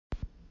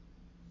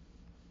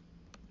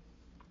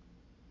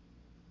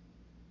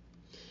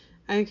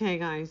Okay,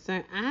 guys,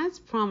 so as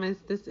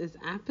promised, this is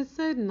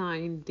episode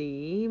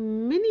 90,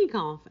 mini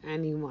golf,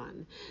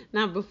 anyone.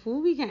 Now,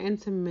 before we get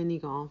into mini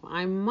golf,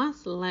 I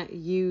must let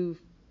you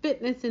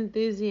fitness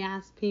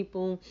enthusiast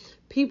people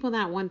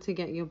that want to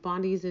get your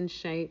bodies in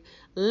shape,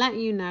 let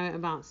you know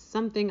about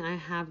something I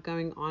have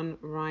going on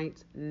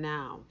right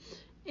now.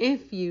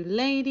 If you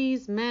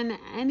ladies, men,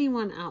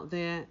 anyone out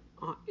there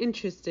are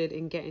interested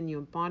in getting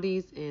your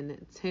bodies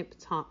in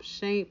tip-top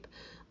shape,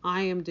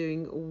 I am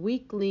doing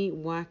weekly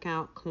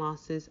workout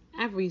classes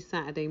every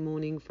Saturday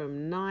morning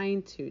from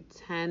 9 to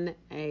 10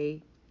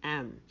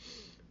 a.m.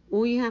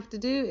 All you have to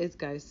do is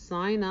go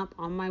sign up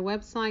on my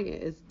website.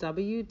 It is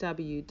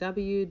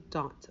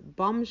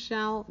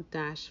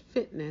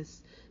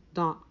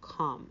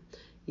www.bombshell-fitness.com.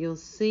 You'll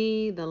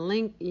see the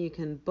link. You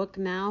can book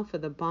now for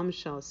the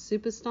Bombshell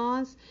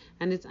Superstars,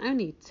 and it's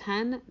only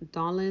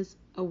 $10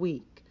 a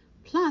week.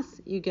 Plus,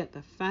 you get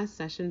the first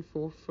session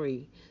for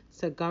free.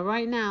 So go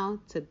right now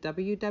to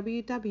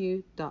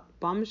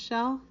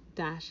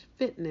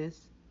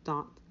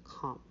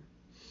www.bombshell-fitness.com.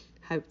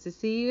 Hope to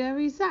see you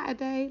every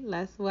Saturday.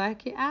 Let's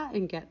work it out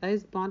and get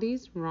those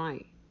bodies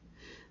right.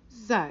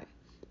 So,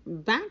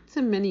 back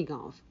to mini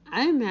golf.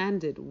 Oh man,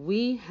 did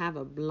we have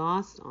a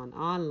blast on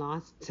our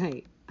last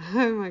date.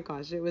 Oh my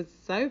gosh, it was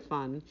so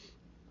fun.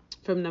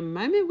 From the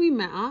moment we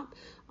met up,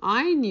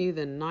 I knew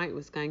the night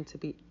was going to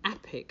be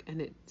epic,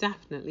 and it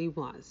definitely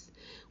was.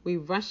 We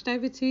rushed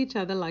over to each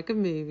other like a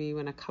movie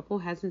when a couple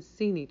hasn't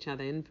seen each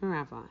other in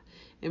forever,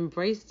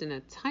 embraced in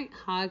a tight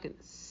hug and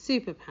a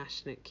super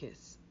passionate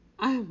kiss.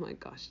 Oh my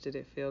gosh, did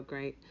it feel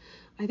great.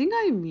 I think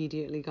I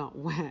immediately got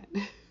wet.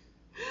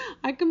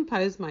 I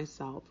composed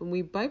myself and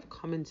we both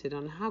commented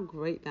on how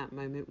great that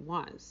moment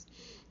was.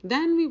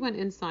 Then we went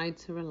inside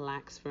to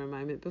relax for a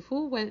moment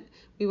before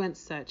we went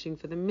searching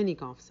for the mini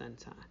golf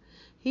center.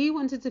 He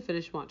wanted to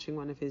finish watching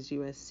one of his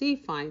UFC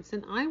fights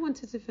and I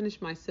wanted to finish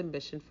my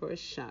submission for a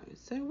show,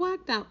 so it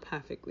worked out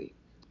perfectly.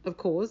 Of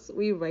course,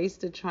 we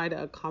raced to try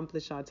to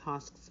accomplish our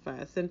tasks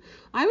first, and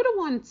I would have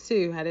won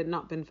too had it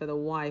not been for the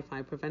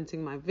Wi-Fi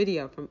preventing my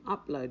video from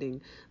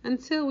uploading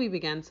until we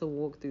began to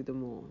walk through the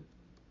mall.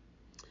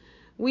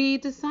 We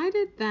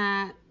decided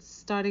that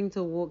starting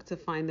to walk to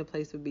find the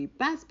place would be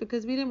best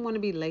because we didn't want to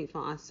be late for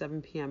our 7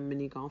 p.m.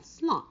 mini golf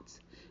slot.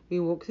 We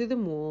walked through the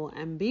mall,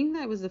 and being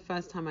that it was the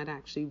first time I'd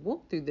actually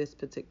walked through this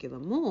particular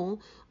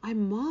mall, I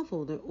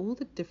marveled at all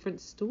the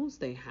different stores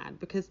they had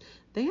because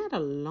they had a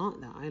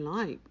lot that I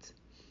liked.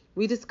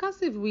 We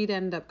discussed if we'd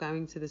end up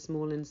going to this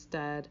mall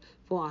instead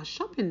for our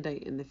shopping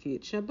date in the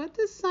future, but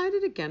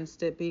decided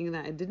against it being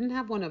that it didn't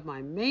have one of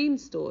my main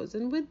stores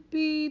and would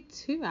be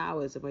 2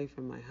 hours away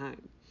from my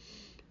home.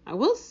 I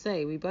will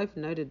say we both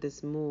noted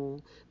this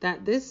mall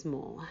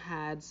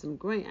had some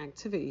great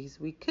activities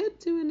we could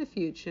do in the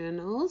future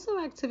and also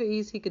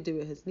activities he could do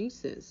with his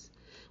nieces.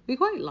 We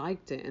quite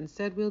liked it and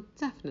said we'll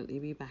definitely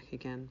be back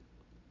again.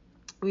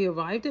 We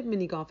arrived at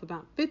mini golf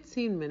about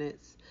 15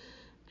 minutes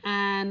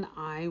and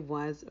I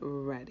was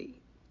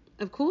ready.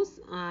 Of course,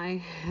 I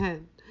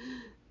had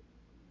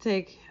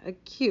take a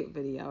few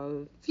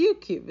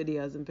cute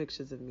videos and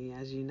pictures of me,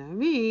 as you know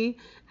me,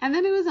 and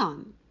then it was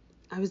on.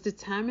 I was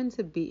determined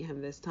to beat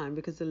him this time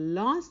because the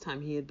last time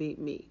he had beat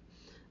me.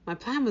 My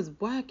plan was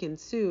working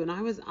too, and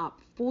I was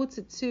up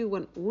 4-2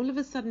 when all of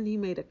a sudden he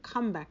made a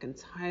comeback and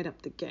tied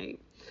up the game.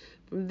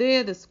 From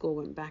there, the score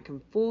went back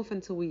and forth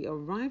until we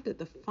arrived at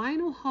the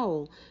final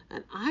hole,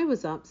 and I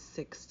was up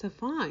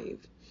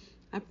 6-5.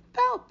 I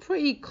felt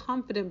pretty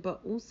confident,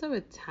 but also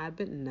a tad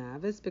bit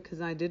nervous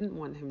because I didn't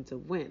want him to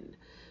win.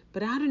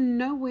 But out of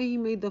nowhere, he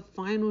made the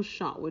final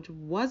shot, which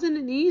wasn't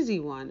an easy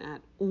one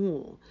at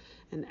all,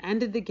 and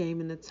ended the game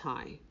in a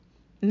tie.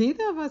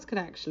 Neither of us could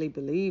actually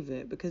believe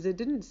it because it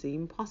didn't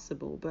seem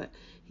possible, but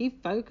he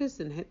focused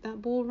and hit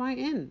that ball right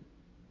in.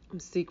 I'm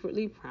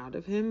secretly proud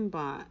of him,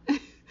 but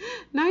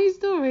now he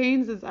still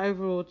reigns as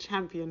overall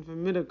champion for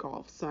mini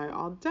golf, so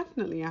I'll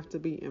definitely have to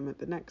beat him at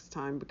the next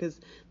time because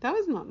that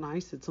was not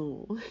nice at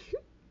all.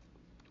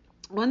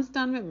 Once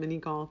done with mini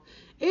golf,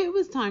 it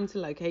was time to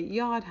locate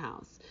Yard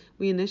House.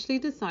 We initially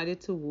decided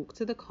to walk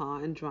to the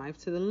car and drive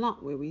to the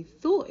lot where we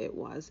thought it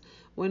was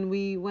when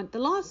we went the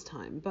last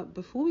time, but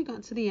before we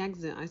got to the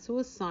exit, I saw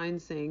a sign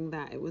saying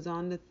that it was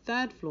on the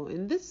 3rd floor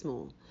in this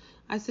mall.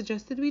 I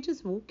suggested we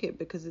just walk it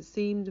because it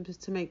seemed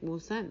to make more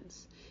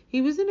sense.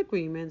 He was in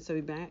agreement, so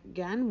we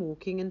began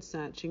walking and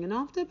searching, and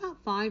after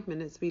about 5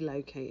 minutes, we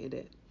located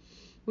it.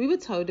 We were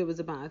told it was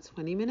about a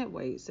 20-minute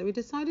wait, so we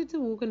decided to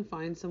walk and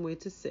find somewhere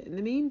to sit in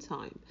the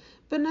meantime.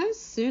 But no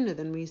sooner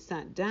than we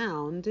sat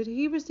down did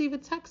he receive a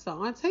text that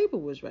our table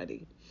was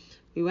ready.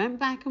 We went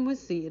back and were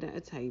seated at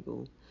a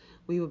table.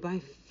 We were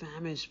both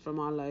famished from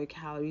our low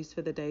calories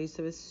for the day,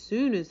 so as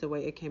soon as the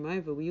waiter came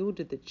over, we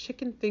ordered the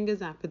chicken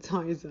fingers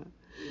appetizer.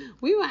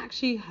 We were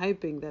actually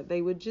hoping that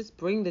they would just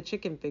bring the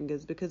chicken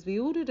fingers because we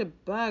ordered a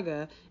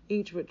burger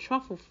each with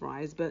truffle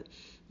fries, but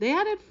they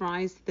added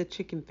fries to the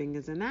chicken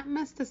fingers and that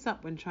messed us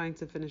up when trying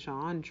to finish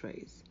our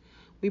entrees.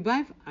 We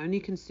both only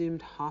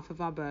consumed half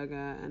of our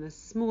burger and a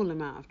small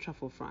amount of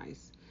truffle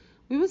fries.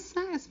 We were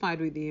satisfied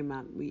with the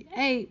amount we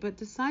ate, but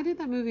decided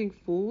that moving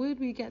forward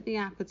we get the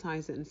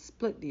appetizer and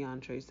split the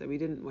entree so we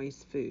didn't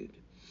waste food.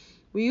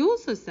 We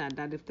also said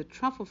that if the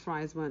truffle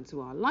fries weren't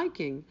to our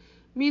liking,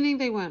 meaning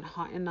they weren't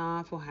hot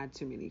enough or had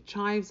too many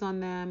chives on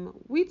them,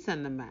 we'd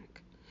send them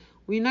back.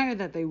 We know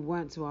that they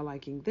weren't to our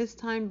liking this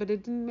time, but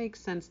it didn't make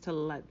sense to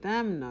let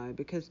them know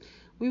because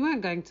we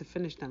weren't going to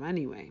finish them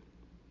anyway.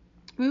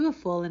 We were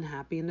full and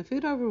happy and the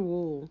food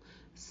overall,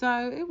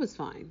 so it was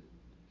fine.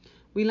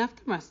 We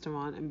left the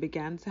restaurant and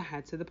began to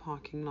head to the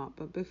parking lot,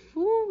 but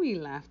before we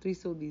left, we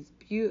saw these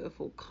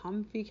beautiful,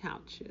 comfy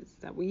couches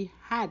that we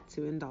had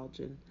to indulge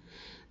in.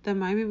 The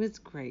moment was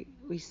great.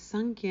 We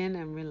sunk in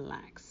and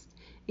relaxed.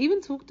 Even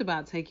talked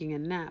about taking a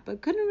nap,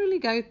 but couldn't really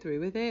go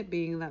through with it,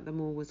 being that the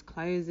mall was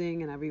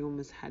closing and everyone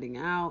was heading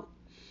out.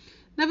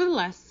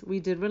 Nevertheless, we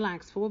did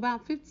relax for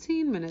about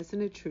 15 minutes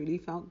and it truly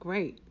felt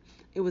great.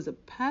 It was a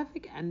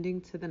perfect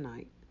ending to the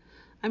night.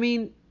 I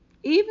mean,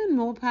 even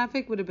more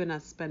perfect would have been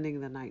us spending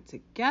the night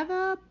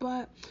together,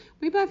 but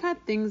we both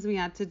had things we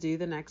had to do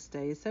the next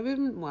day, so it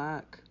didn't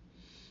work.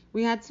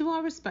 We head to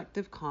our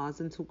respective cars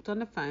and talked on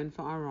the phone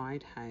for our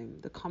ride home.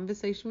 The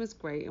conversation was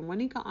great, and when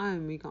he got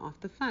home, we got off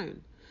the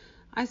phone.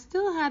 I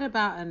still had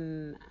about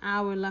an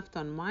hour left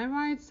on my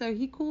ride, so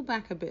he called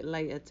back a bit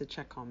later to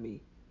check on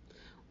me.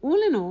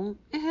 All in all,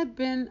 it had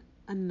been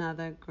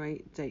another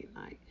great date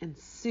night and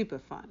super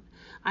fun.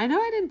 I know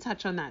I didn't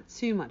touch on that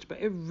too much, but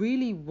it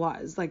really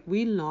was. Like,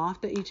 we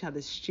laughed at each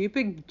other's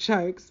stupid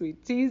jokes, we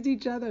teased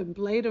each other and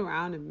played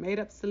around and made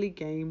up silly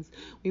games.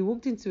 We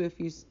walked into a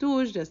few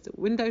stores just to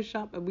window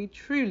shop and we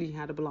truly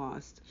had a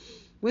blast.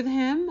 With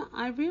him,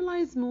 I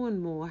realized more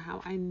and more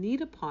how I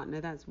need a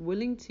partner that's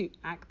willing to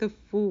act the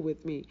fool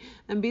with me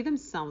and be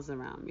themselves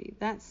around me.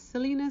 That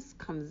silliness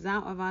comes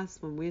out of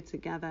us when we're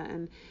together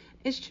and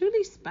it's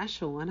truly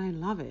special and I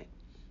love it.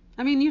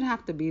 I mean, you'd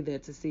have to be there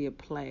to see it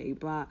play,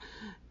 but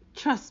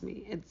trust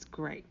me, it's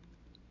great.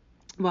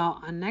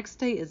 Well, our next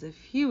date is a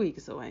few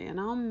weeks away, and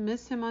I'll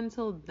miss him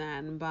until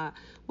then, but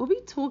we'll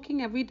be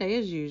talking every day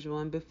as usual,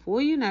 and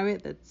before you know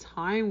it, the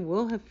time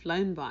will have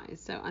flown by.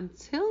 So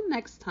until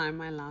next time,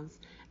 my loves,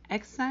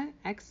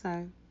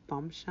 XOXO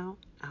Bombshell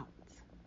out.